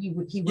destiny. He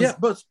was.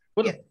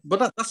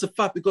 But that's a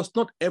fact, because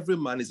not every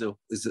man is a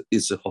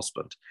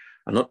husband,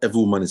 and not every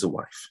woman is a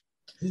wife.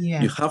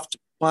 Yeah. You have to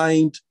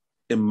find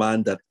a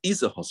man that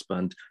is a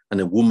husband and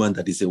a woman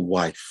that is a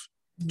wife.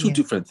 Two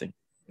different things.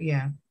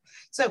 Yeah.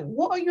 So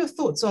what are your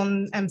thoughts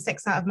on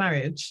sex out of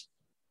marriage?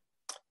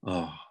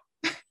 Oh.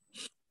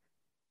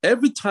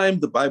 Every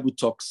time the Bible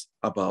talks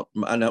about,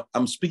 and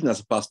I'm speaking as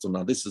a pastor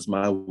now, this is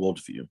my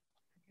worldview.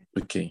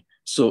 Okay.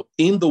 So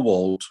in the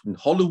world, in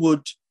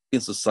Hollywood,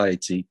 in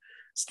society,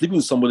 sleeping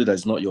with somebody that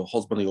is not your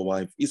husband or your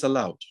wife is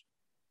allowed.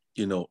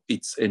 You know,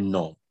 it's a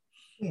norm.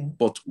 Yeah.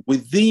 But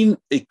within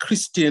a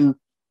Christian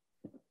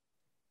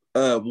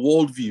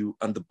worldview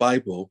and the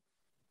Bible,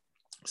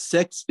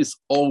 sex is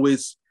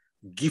always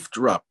gift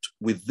wrapped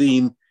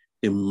within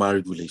a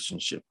married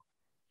relationship.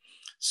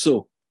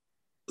 So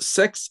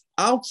sex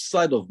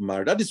outside of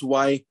marriage, that is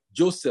why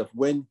Joseph,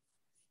 when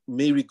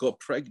Mary got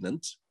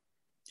pregnant,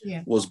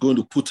 was going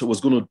to put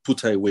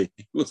her away.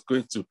 He was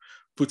going to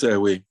put her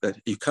away, that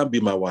you can't be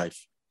my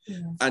wife. Yeah.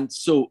 And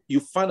so you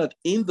find that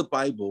in the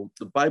Bible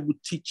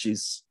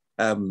teaches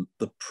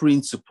the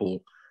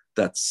principle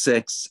that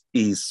sex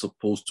is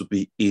supposed to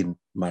be in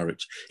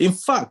marriage. In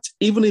fact,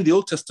 even in the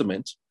Old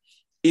Testament,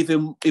 if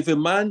a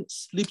man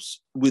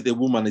sleeps with a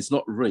woman, it's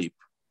not rape,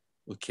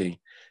 okay?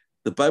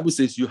 The Bible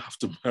says you have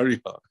to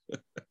marry her.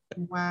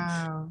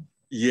 Wow.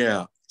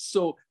 Yeah.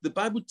 So the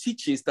Bible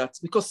teaches that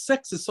because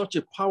sex is such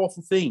a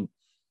powerful thing,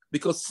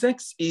 because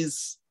sex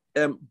is,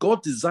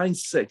 God designed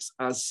sex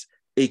as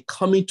a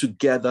coming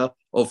together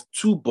of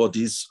two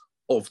bodies,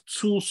 of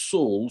two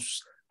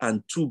souls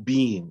and two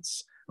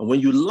beings. And when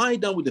you lie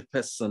down with a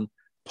person,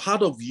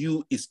 part of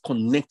you is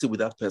connected with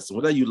that person,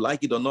 whether you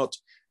like it or not.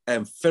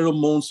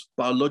 Pheromones,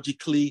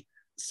 biologically,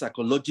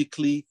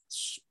 psychologically,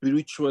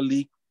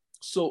 spiritually.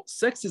 So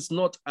sex is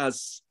not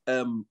as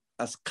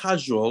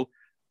casual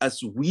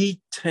as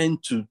we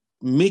tend to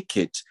make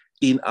it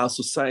in our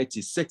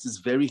society. Sex is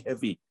very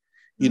heavy,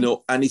 you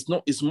know, and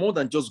it's more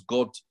than just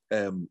God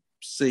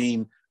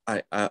saying,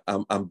 I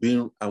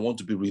want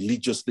to be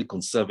religiously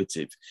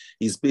conservative.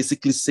 He's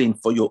basically saying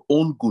for your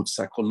own good,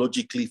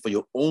 psychologically, for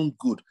your own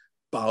good,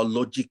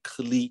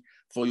 biologically,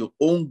 for your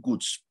own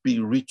good,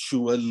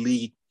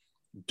 spiritually,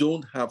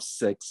 don't have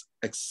sex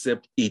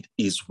except it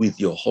is with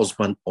your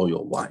husband or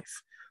your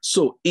wife.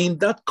 So in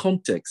that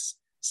context,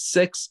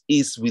 sex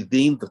is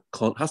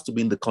has to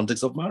be in the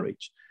context of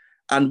marriage.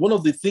 And one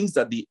of the things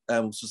that the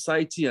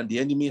society and the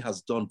enemy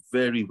has done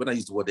when I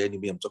use the word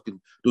enemy, I'm talking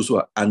those who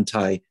are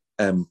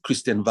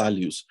anti-Christian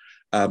values,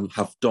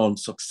 have done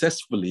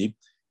successfully,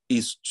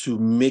 is to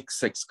make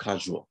sex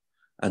casual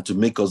and to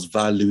make us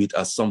value it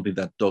as something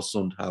that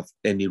doesn't have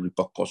any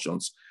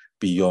repercussions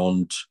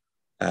beyond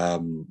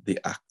the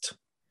act.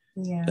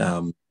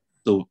 Yeah.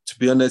 So to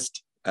be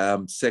honest,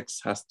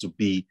 sex has to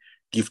be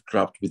gift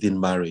wrapped within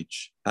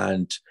marriage.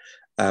 And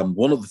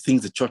one of the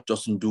things the church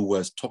doesn't do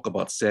well is talk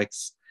about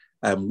sex.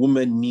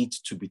 Women need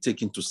to be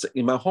taken to,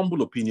 in my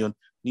humble opinion,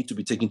 need to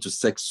be taken to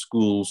sex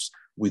schools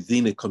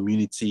within a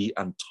community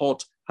and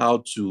taught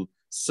how to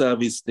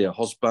service their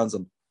husbands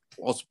and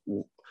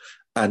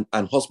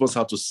husbands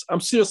how to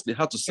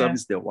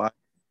service their wives.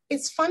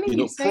 It's funny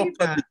you say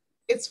that.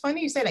 It's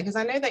funny you say that because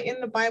I know that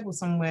in the Bible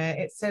somewhere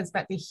it says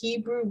that the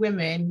Hebrew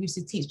women used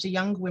to teach the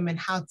young women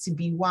how to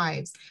be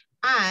wives.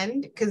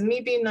 And because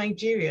me being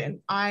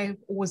Nigerian, I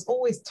was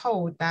always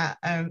told that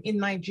in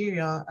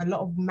Nigeria, a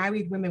lot of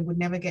married women would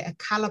never get a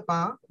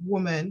Calabar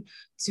woman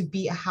to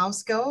be a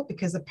house girl,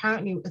 because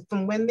apparently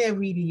from when they're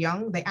really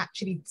young, they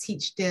actually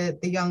teach the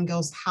young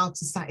girls how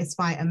to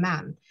satisfy a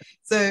man.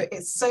 So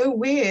it's so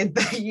weird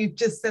that you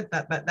just said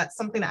that, but that's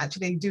something that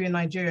actually they do in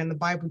Nigeria. And the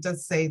Bible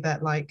does say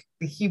that like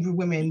the Hebrew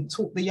women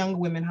taught the younger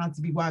women how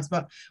to be wives.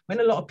 But when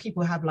a lot of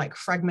people have like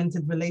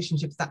fragmented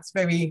relationships, it's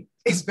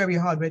very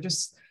hard. We're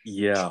just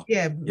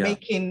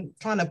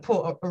trying to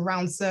put a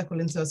round circle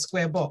into a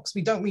square box.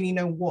 We don't really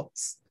know what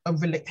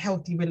a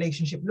healthy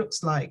relationship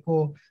looks like,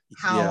 or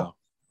how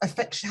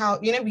affects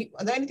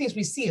the only things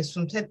we see is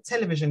from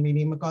television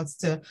really in regards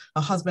to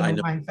a husband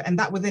and wife, and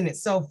that within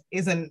itself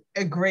isn't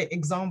a great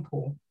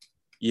example.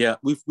 Yeah,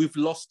 we've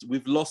lost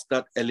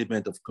that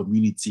element of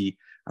community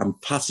and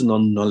passing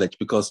on knowledge.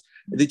 Because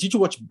did you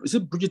watch, is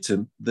it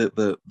Bridgerton,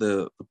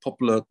 the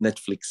popular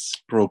Netflix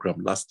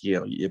program last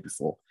year or year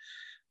before?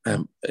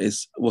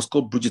 Was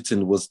called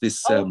Bridgerton. Was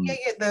this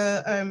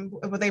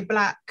were they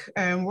black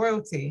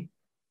royalty?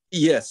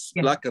 Yes,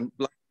 black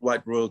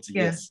white royalty.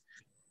 Yes,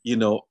 you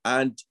know,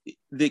 and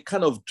they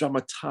kind of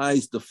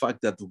dramatized the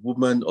fact that the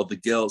woman or the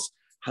girls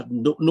had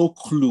no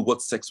clue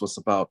what sex was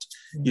about,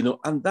 you know,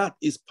 and that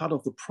is part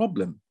of the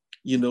problem.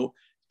 You know,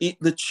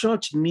 the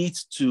church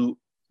needs to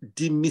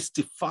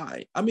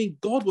demystify. I mean,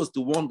 God was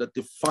the one that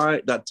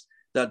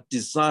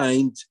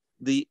designed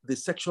the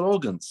sexual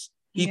organs.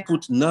 He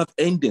put nerve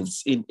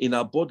endings in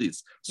our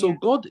bodies. So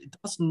God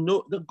does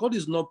know that God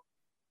is not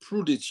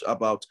prudish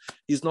about,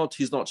 he's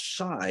not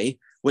shy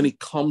when it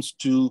comes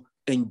to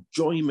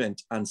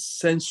enjoyment and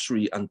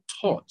sensory and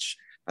touch.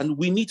 And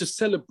we need to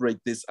celebrate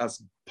this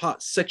as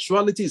part.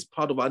 Sexuality is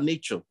part of our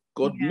nature.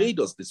 God made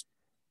us this.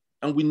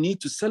 And we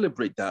need to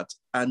celebrate that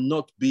and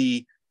not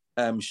be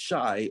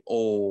shy,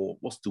 or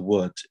what's the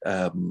word?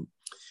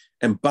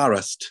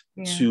 embarrassed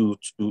to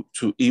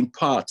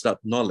impart that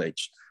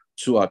knowledge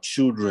to our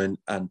children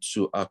and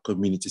to our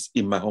communities,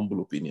 in my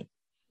humble opinion.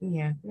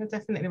 Yeah, you're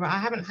definitely right. I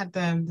haven't had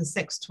the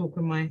sex talk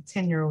with my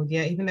 10-year-old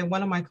yet, even though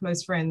one of my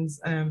close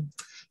friends,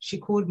 she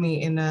called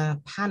me in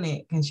a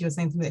panic and she was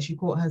saying to me that she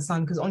caught her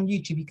son, because on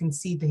YouTube you can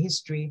see the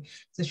history.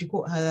 So she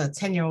caught her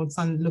 10-year-old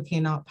son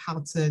looking up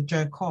how to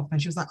jerk off,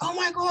 and she was like, oh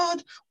my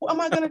God, what am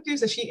I going to do?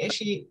 So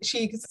she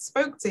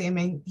spoke to him,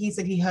 and he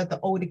said he heard the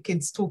older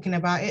kids talking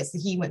about it. So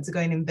he went to go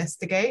and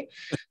investigate.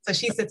 So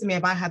she said to me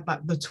if I had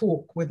like the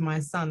talk with my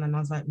son, and I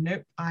was like,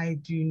 nope, I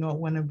do not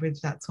want to bridge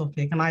that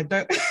topic. And I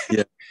don't,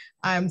 yeah.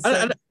 I'm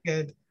so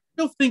good.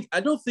 I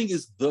don't think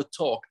it's the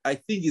talk. I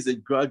think it's a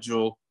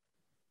gradual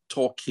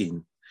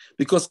talking,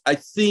 because I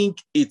think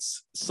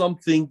it's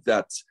something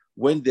that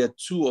when there are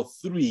 2 or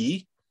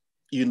 3,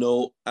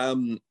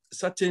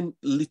 certain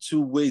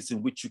little ways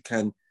in which you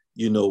can,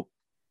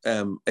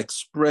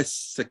 express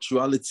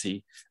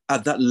sexuality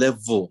at that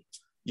level,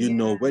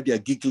 where they are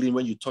giggling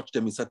when you touch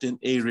them in certain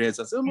areas.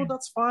 I say, oh no,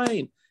 that's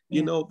fine.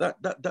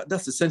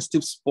 That's a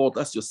sensitive spot.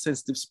 That's your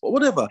sensitive spot.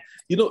 Whatever.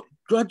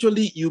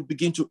 Gradually you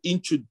begin to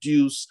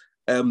introduce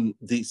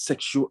the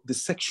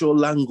sexual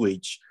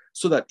language,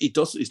 so that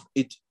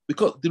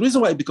because the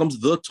reason why it becomes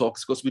the talk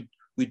is because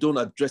we don't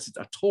address it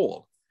at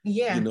all.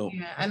 Yeah.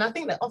 And I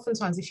think that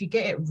oftentimes if you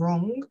get it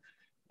wrong,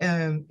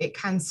 it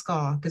can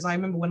scar. Because I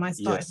remember when I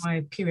started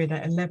my period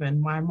at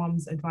 11, my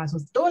mom's advice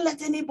was, don't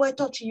let any boy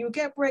touch you, you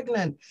get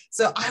pregnant.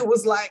 So I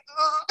was like,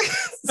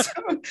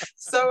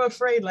 so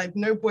afraid, like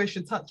no boy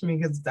should touch me,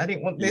 because I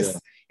didn't want this,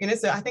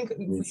 so I think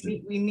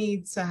we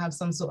need to have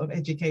some sort of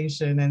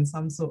education and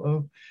some sort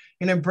of,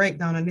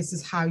 breakdown, and this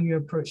is how you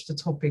approach the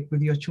topic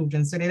with your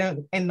children, so they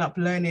don't end up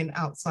learning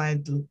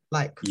outside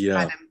like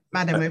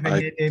madam over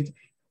here did,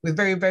 with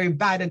very, very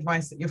bad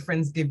advice that your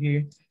friends give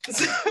you.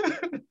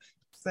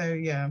 So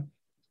yeah.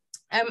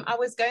 I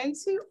was going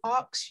to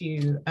ask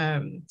you,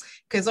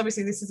 because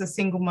obviously this is a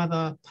single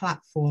mother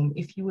platform,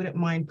 if you wouldn't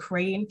mind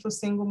praying for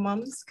single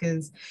mums,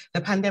 because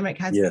the pandemic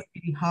has been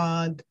really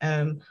hard.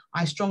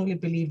 I strongly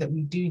believe that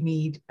we do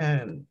need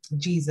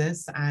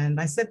Jesus.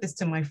 And I said this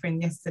to my friend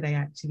yesterday,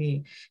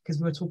 actually, because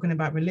we were talking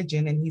about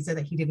religion, and he said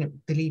that he didn't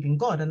believe in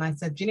God. And I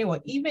said, you know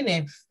what, even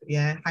if,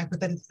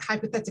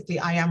 hypothetically,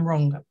 I am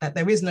wrong, that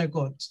there is no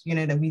God,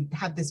 that we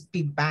had this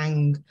big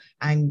bang,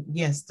 and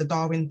yes, the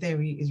Darwin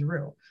theory is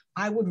real.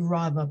 I would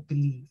rather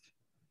believe.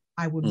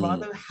 I would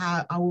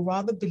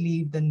rather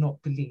believe than not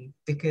believe,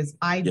 because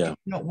I do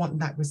not want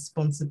that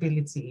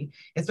responsibility,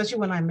 especially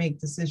when I make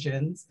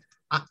decisions.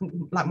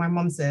 Like my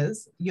mom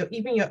says,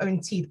 even your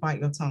own teeth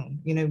bite your tongue.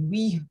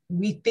 We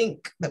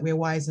think that we're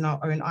wise in our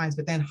own eyes,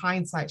 but then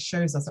hindsight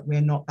shows us that we're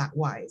not that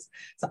wise.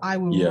 So I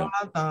would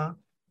rather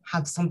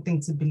have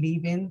something to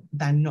believe in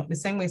than not. The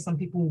same way some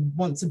people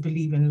want to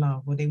believe in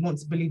love, or they want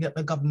to believe that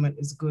the government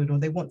is good, or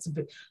they want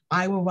to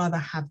I would rather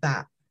have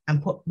that and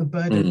put the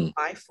burden of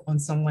life on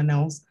someone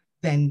else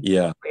than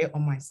put it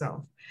on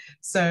myself.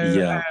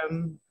 So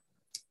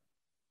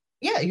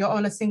you're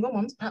on a single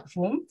mom's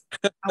platform.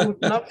 I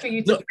would love for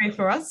you to pray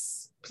for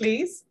us,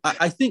 please.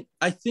 I think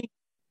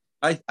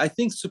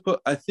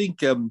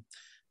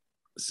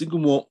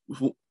single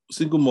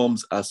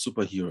moms are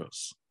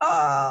superheroes.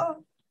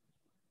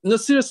 No,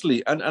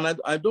 seriously, and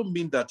I don't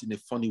mean that in a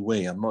funny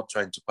way. I'm not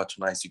trying to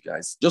patronize you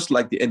guys. Just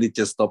like the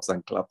NHS stops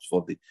and claps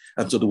so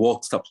the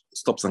world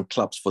stops and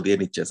claps for the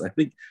NHS. I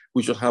think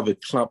we should have a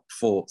clap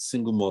for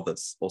single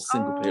mothers or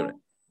single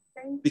parents,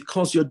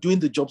 because you're doing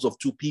the jobs of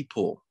 2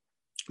 people.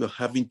 You're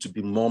having to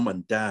be mom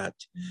and dad.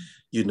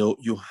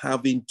 You're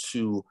having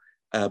to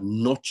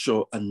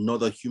nurture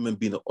another human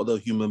being or other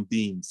human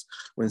beings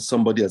when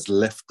somebody has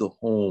left the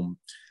home.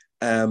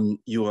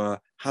 You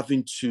are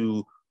having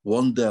to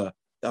wonder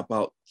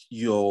about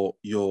your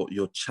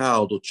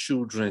child or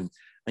children,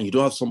 and you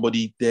don't have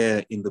somebody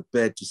there in the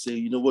bed to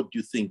say, what do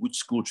you think? Which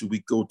school should we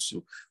go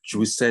to? Should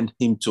we send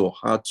him to or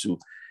her to?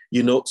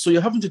 So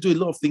you're having to do a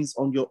lot of things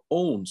on your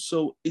own.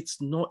 So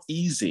it's not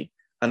easy.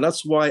 And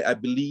that's why I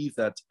believe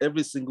that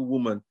every single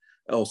woman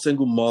or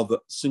single mother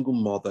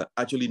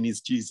actually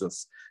needs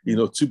Jesus,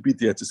 to be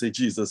there to say,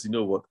 Jesus, you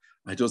know what?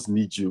 I just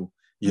need you.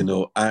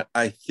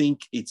 I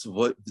think it's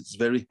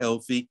very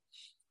healthy.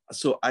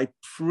 So I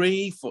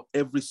pray for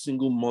every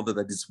single mother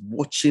that is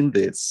watching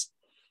this,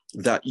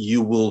 that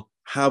you will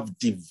have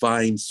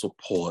divine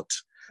support.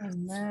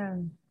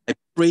 Amen. I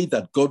pray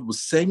that God will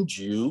send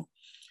you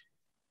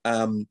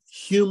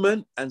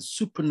human and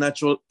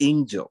supernatural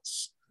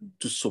angels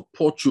to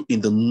support you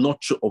in the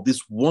nurture of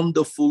this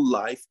wonderful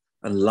life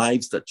and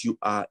lives that you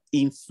are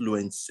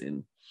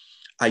influencing.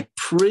 I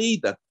pray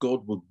that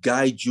God will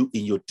guide you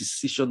in your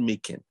decision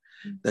making,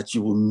 that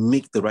you will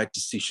make the right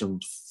decision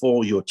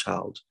for your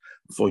child,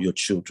 for your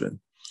children.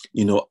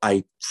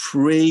 I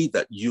pray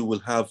that you will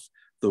have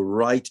the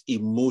right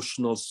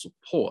emotional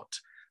support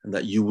and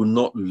that you will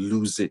not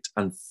lose it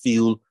and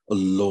feel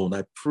alone.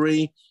 I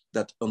pray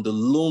that on the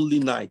lonely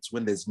nights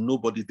when there's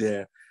nobody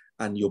there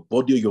and your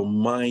body or your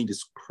mind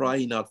is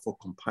crying out for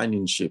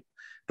companionship,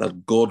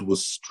 that God will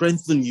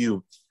strengthen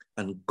you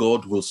and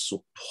God will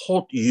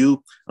support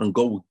you, and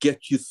God will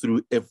get you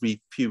through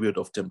every period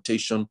of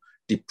temptation,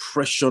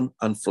 depression,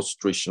 and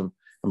frustration,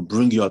 and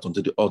bring you out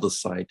onto the other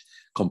side,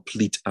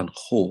 complete and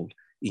whole,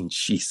 in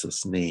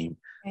Jesus' name.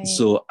 Okay.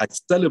 So I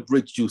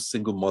celebrate you,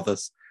 single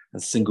mothers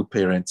and single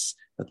parents,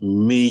 that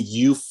may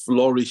you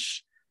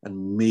flourish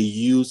and may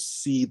you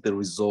see the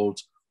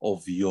result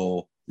of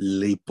your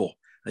labor,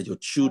 and your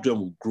children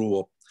will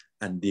grow up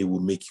and they will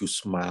make you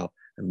smile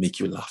and make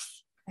you laugh.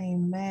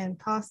 Amen.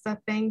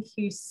 Pastor, thank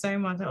you so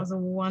much. That was a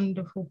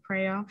wonderful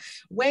prayer.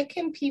 Where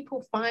can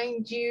people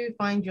find you,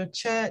 find your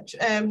church?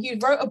 You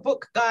wrote a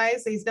book,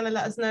 guys, so he's going to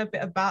let us know a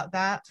bit about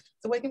that.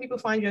 So where can people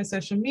find you on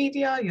social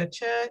media, your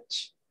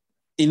church?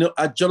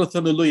 At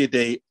Jonathan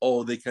Oloyede,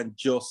 or they can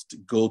just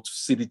go to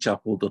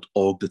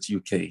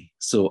citychapel.org.uk.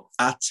 So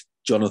at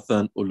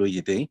Jonathan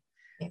Oloyede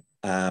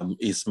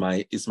is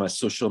my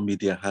social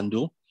media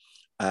handle,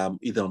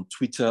 either on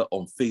Twitter,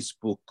 on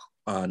Facebook,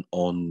 and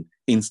on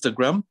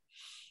Instagram.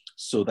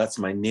 So that's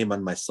my name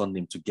and my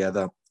surname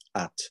together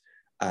at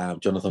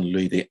Jonathan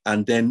Oloyede.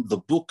 And then the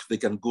book, they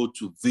can go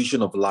to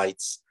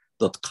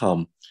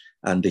visionoflights.com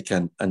and they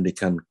can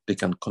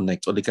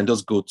connect, or they can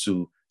just go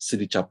to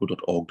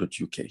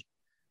citychapel.org.uk.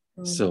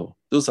 So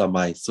those are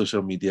my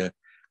social media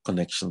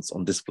connections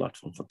on this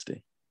platform for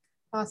today.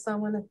 Pastor, I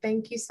want to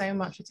thank you so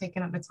much for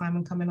taking up the time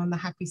and coming on the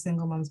Happy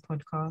Single Moms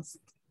podcast.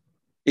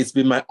 It's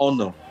been my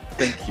honor.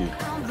 Thank you.